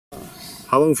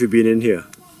How long have you been in here?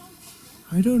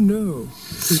 I don't know.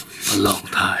 A long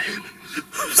time.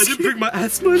 I didn't bring my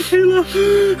asthma inhaler.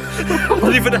 I'm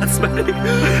not even asthmatic.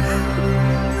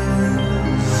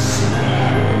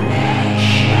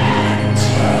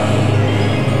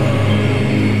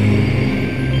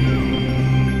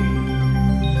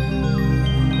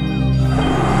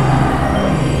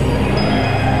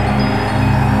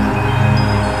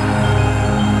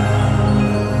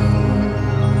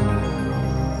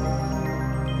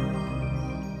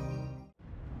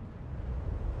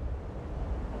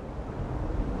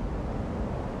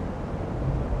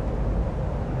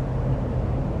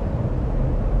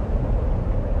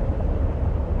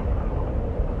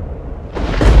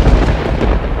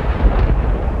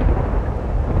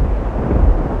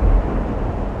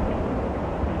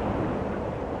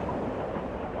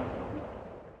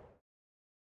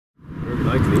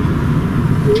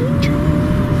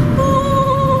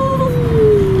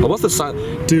 What's the sign? I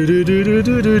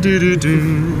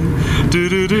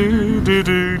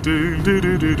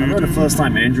remember the first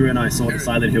time Andrew and I saw the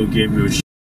Silent Hill game, we were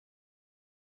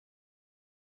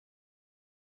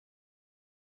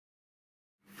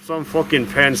some fucking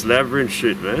Pan's Labyrinth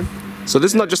shit, man. So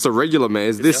this is not just a regular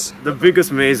maze, this... The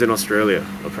biggest maze in Australia,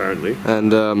 apparently.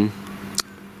 And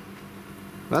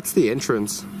that's the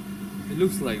entrance. It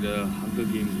looks like the Hunger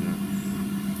Games now.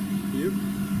 Yep.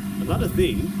 Another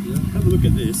thing, have a look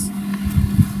at this.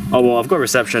 Oh well, I've got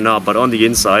reception now, but on the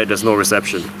inside there's no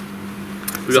reception.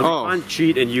 Because you can't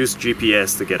cheat and use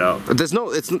GPS to get out. There's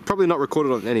no, it's probably not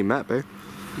recorded on any map, eh?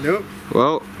 Nope.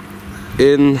 Well,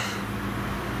 in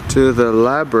to the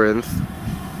labyrinth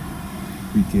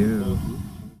we go.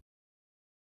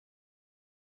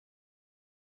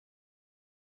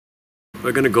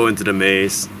 We're gonna go into the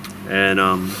maze, and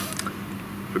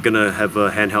we're gonna have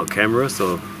a handheld camera,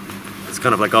 so it's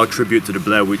kind of like our tribute to the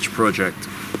Blair Witch Project.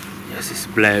 Yes, it's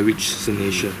Blair Witch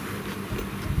Cynation.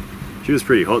 She was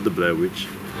pretty hot, the Blair Witch.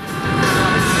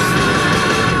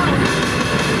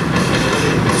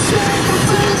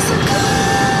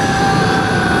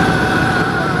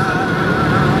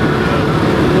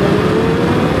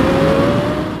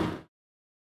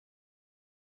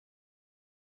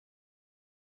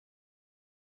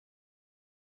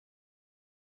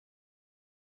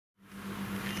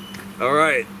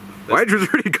 Alright. Andrew's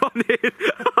already gone in.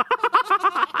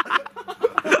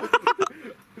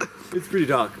 It's pretty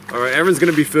dark. Alright, everyone's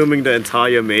gonna be filming the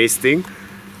entire maze thing.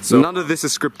 So none of this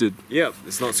is scripted. Yeah,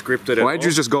 it's not scripted at all.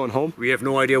 Andrew's just going home. We have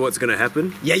no idea what's gonna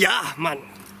happen. Yeah, man.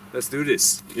 Let's do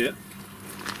this. Yeah.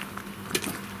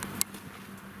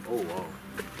 Oh wow.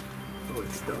 Oh,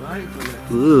 it's dry.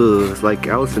 Ooh, it's like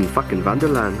Alice in fucking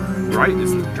Wonderland. Right?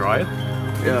 Is it drier?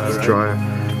 Yeah, it's drier.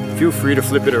 Feel free to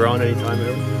flip it around anytime,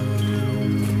 Aaron.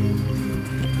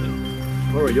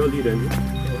 Alright, your lead, Andrew.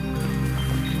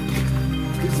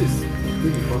 This is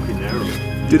really fucking narrow.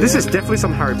 Dude, this is definitely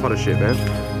some Harry Potter shit, man.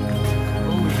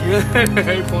 Oh yeah,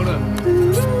 Harry Potter.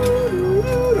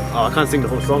 Oh, I can't sing the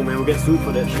whole song, man. We'll get sued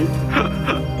for that shit.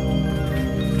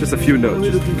 Just a few notes. What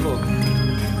are we looking for?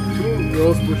 2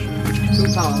 rose bushes.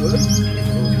 2 towers.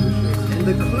 And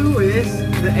the clue is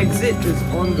the exit is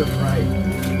on the right.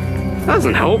 That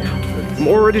doesn't help. I'm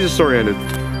already disoriented.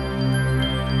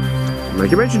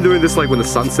 Like, imagine doing this like when the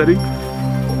sun's setting.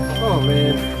 Oh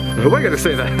man. Who am I gonna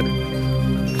say that?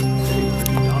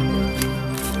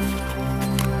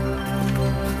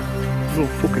 Oh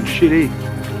fucking shit, eh?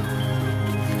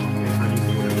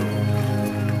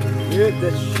 Yeah,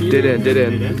 that's shit. Dead end, dead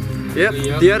end. Yep,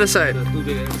 the other side.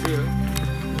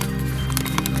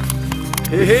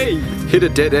 Hey, hey! Hit a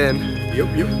dead end.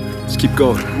 Yep, yep. Just keep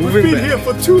going. We've been here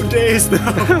for 2 days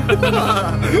now.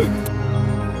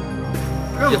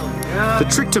 The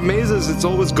trick to mazes, it's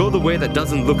always go the way that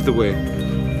doesn't look the way.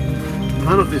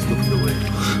 None of this looks the way.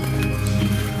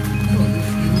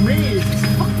 Maze is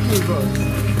fucking gross.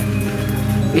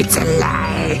 It's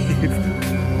alive!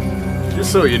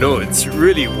 Just so you know, it's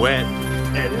really wet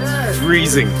and it's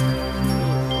freezing.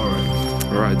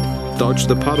 Alright, dodge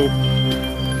the puddle.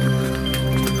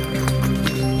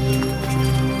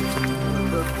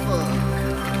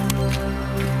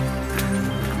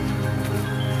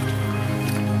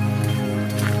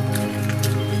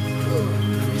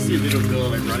 You see a little girl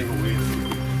like running away.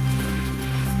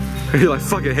 You're like,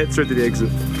 fucking head straight to the exit.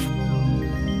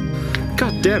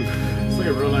 God damn. It's like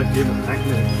a real life game of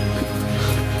Pac-Man.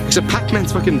 Except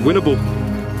Pac-Man's fucking winnable.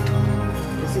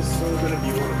 This is so gonna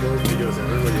be one of those videos that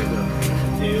everybody ends up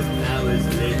 2 hours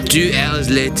later. 2 hours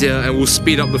later, and we'll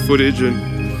speed up the footage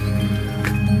and...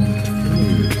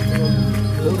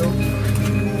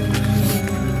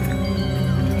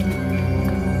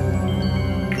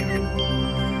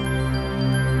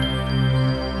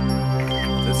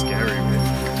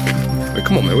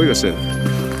 Come on, man, we're gonna sit.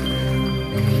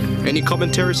 Any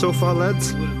commentary so far,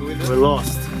 lads? We're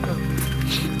lost.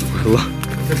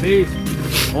 The base.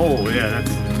 Oh yeah,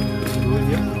 that's.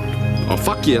 Oh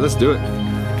fuck yeah, let's do it.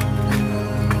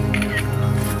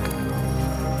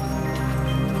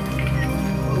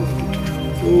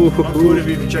 What would if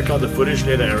you check out the footage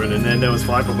later, Aaron? And then there was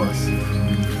 5 of us.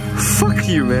 Fuck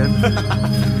you, man.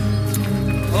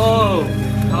 Oh,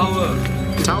 tower.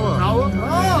 Tower.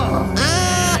 Oh.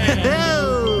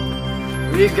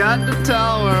 We got the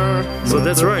tower. So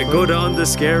that's right. Go down the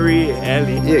scary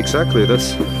alley. Yeah, exactly.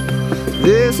 This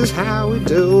is how we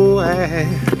do it.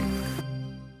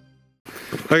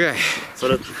 Okay. So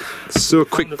that. So a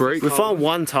quick break. We found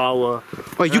one tower.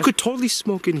 Oh, you could totally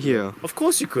smoke in here. Of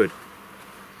course you could.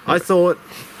 I thought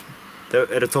that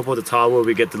at the top of the tower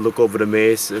we get to look over the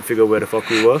maze and figure where the fuck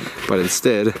we were. But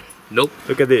instead, nope.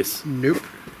 Look at this. Nope.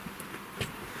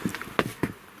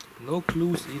 No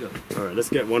clues either. Alright, let's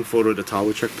get one photo of the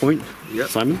tower checkpoint. Yep.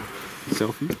 Simon,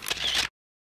 selfie.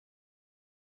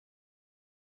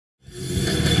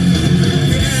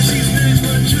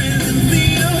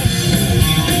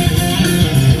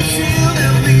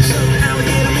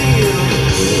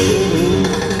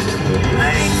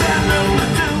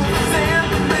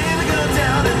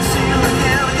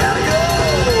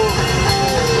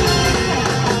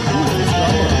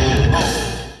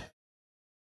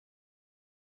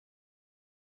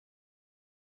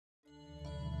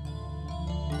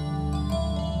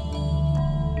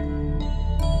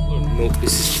 No,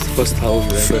 this is the first tower we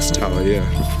ever. First tower, yeah.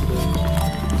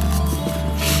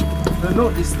 The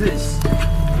note is this.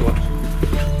 What?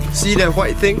 See that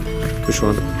white thing? Which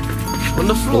one? On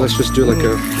the floor. Well, let's just do like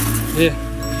a... Yeah.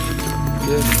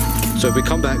 So if we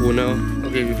come back, we'll know.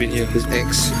 Okay, we've been here. This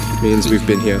X means we've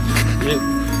been here. Yeah.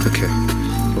 Okay.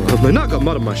 Well, I got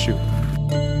mud on my shoe.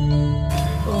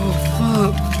 Oh,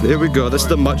 fuck. There we go. That's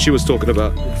the mud she was talking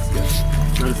about.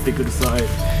 Trying to stick to the side.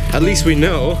 At least we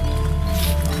know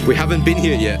we haven't been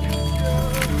here yet. I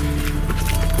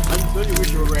don't you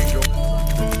wish you were Rachel.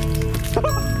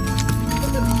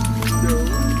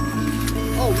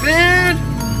 Oh, man!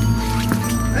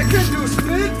 I can do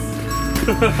splits!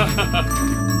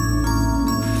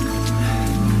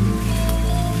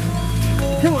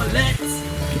 Come on, let's!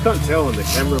 You can't tell on the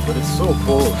camera, but it's so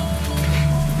cold.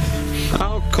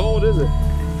 How cold is it?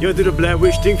 You wanna do the Blair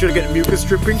Witch thing, try to get mucus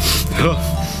dripping? Yeah,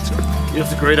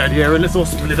 that's a great idea, Aaron. Let's all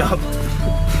split up.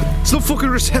 It's no fucking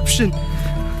reception.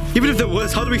 Even if there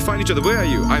was, how do we find each other? Where are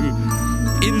you? I'm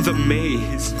in the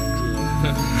maze.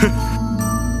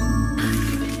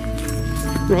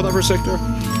 Hold that for a sec there.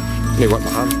 Let me wipe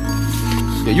my hand.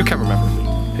 Yeah, you can't remember.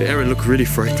 Hey, Aaron looked really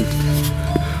frightened.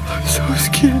 I'm so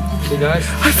scared. Hey guys.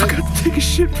 I forgot to take a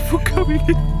shit before coming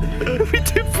in. We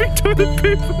didn't bring toilet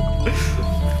paper.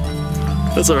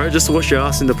 That's alright, just wash your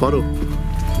ass in the puddle.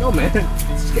 No, man.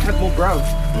 Just add more brown.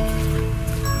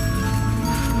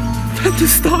 Had to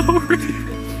start already.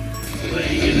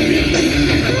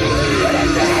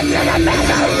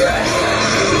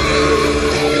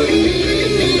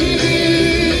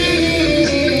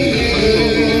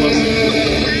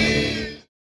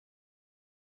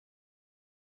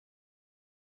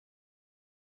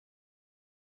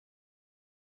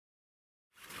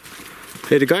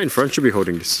 Hey, the guy in front should be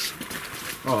holding this.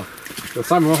 Oh, so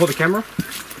Simon, want to hold the camera?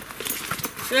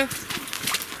 Yeah.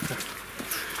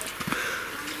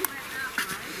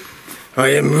 I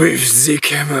am with the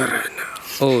camera now.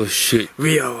 Oh shit.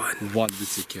 We are one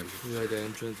with the camera. You like the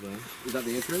entrance, man? Is that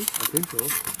the entrance? I think so.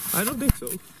 I don't think so.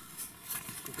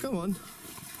 Come on.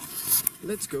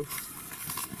 Let's go.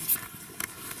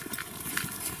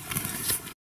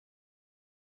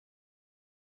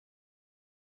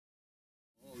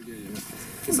 Oh yeah,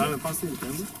 yeah. Simon, pass me the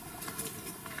camera.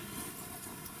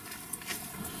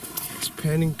 It's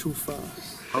panning too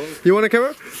fast. You want a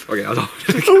camera? Okay, I don't.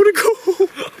 I wanna go.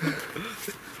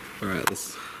 Alright,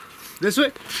 let's... This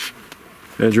way?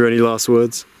 Andrew, any last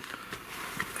words?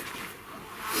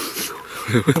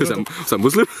 is that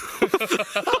Muslim?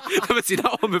 I haven't seen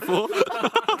that one before.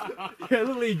 Yeah,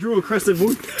 look like he drew a crescent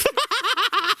moon.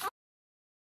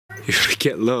 If we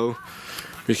get low,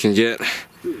 we can get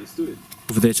Let's do it.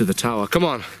 over there to the tower. Come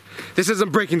on. This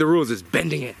isn't breaking the rules, it's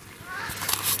bending it.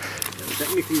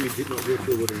 Technically, we did not go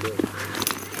through wooden door.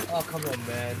 Oh, come on,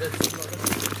 man. That's not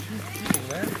cheating,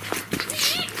 man.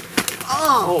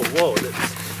 Oh, whoa.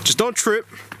 Just don't trip.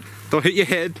 Don't hit your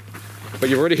head. But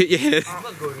you already hit your head. I'm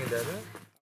not going in there, man.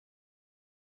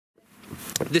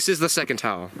 This is the second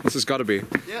tower. This has got to be.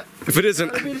 Yeah. If it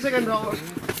isn't, That'll be the second tower.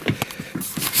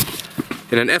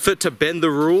 in an effort to bend the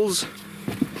rules,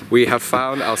 we have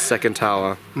found our second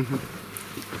tower.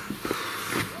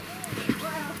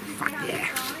 Fuck yeah.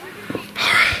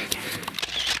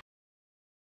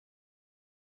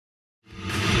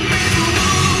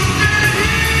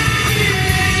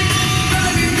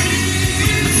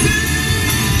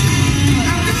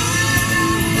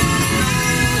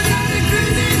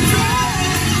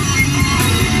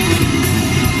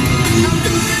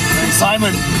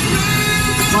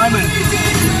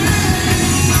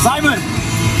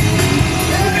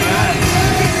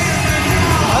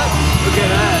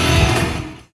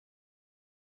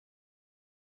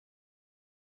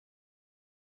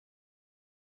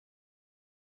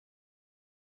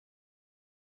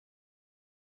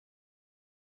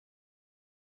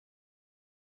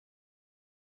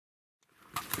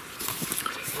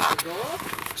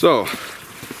 So,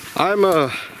 I'm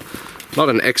not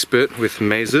an expert with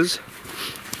mazes,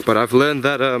 but I've learned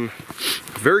that a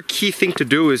very key thing to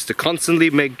do is to constantly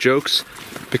make jokes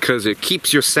because it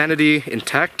keeps your sanity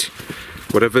intact,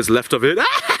 whatever's left of it.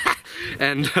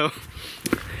 And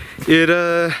it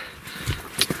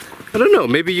I don't know,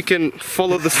 maybe you can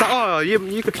follow the oh,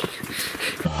 you could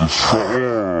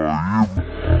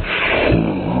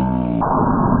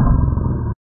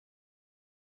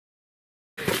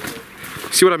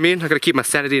see what I mean? I gotta keep my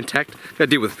sanity intact. Gotta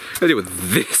deal with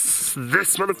this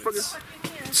motherfucker.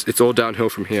 It's all downhill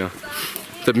from here.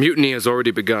 The mutiny has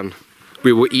already begun.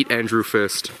 We will eat Andrew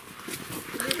first.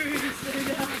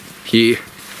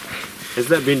 Has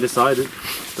that been decided?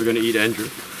 We're gonna eat Andrew.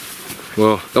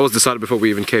 Well, that was decided before we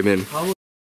even came in. Oh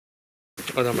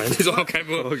no, man. It's all okay,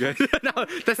 bro. Okay. No,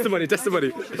 testimony.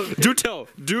 Do tell.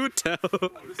 It's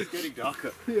getting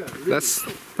darker. Yeah, really.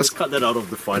 Let's cut that out of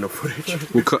the final footage.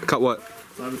 We'll cut what?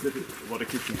 What a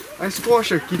kitchen. I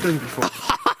squashed a kitten before.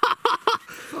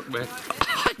 Fuck, man.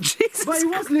 Jesus. But it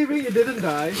was living, it didn't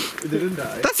die.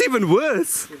 That's even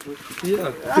worse.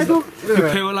 Yeah. I don't. You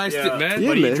paralyzed it, man. Yeah,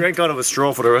 but he drank out of a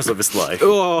straw for the rest of his life.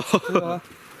 Oh.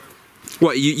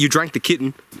 What, you drank the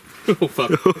kitten? Oh fuck.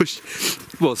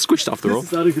 Well, squished after all. It's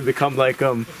starting to become like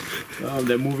that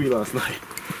movie last night.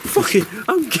 Fuck it,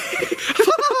 I'm gay.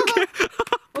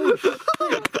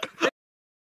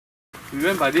 We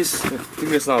went by this. I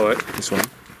think that's not right. This one.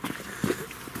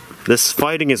 This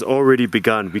fighting has already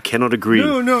begun. We cannot agree.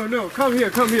 No. Come here.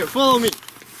 Follow me.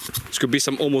 This could be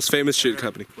some almost famous shit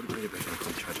happening.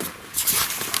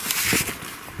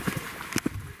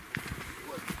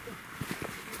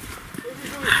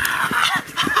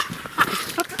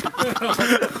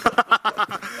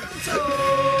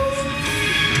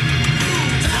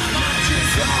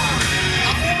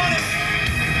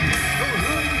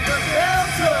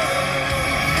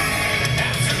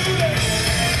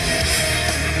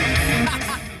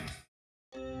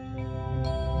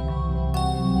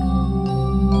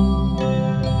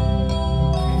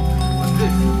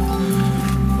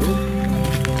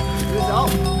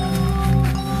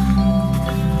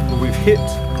 We've hit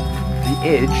the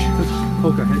edge.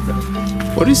 Okay, heads up.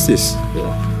 What is this?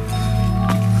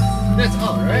 That's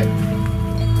all right.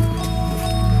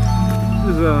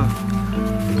 This is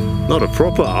not a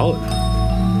proper out.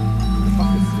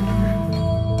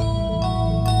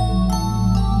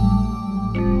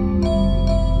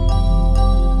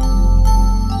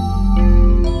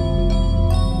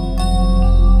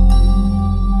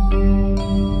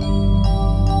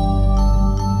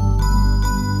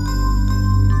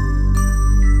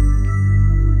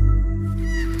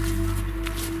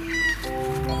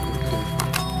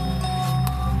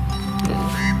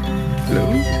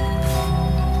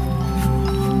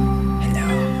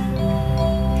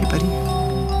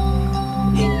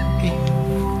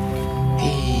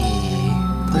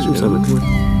 Simon, come on.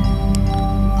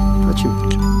 Touch him.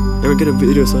 Ever get a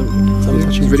video, Simon? Simon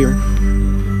touching video.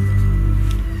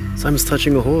 Simon's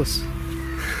touching a horse.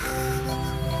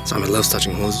 Simon loves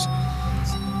touching horses.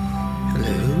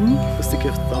 Hello? Let's stick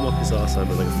your thumb up his ass,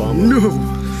 Simon, like a farmer. No!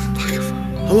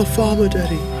 I'm a farmer,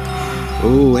 Daddy.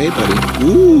 Oh, hey, buddy.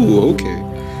 Ooh, okay.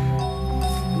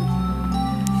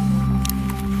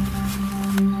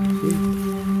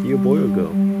 You a boy or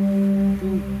girl?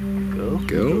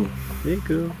 Girl? Hey,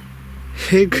 girl.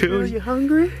 Hey, girl. You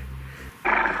hungry?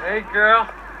 Hey girl,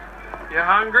 you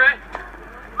hungry?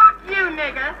 Fuck you,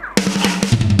 nigga.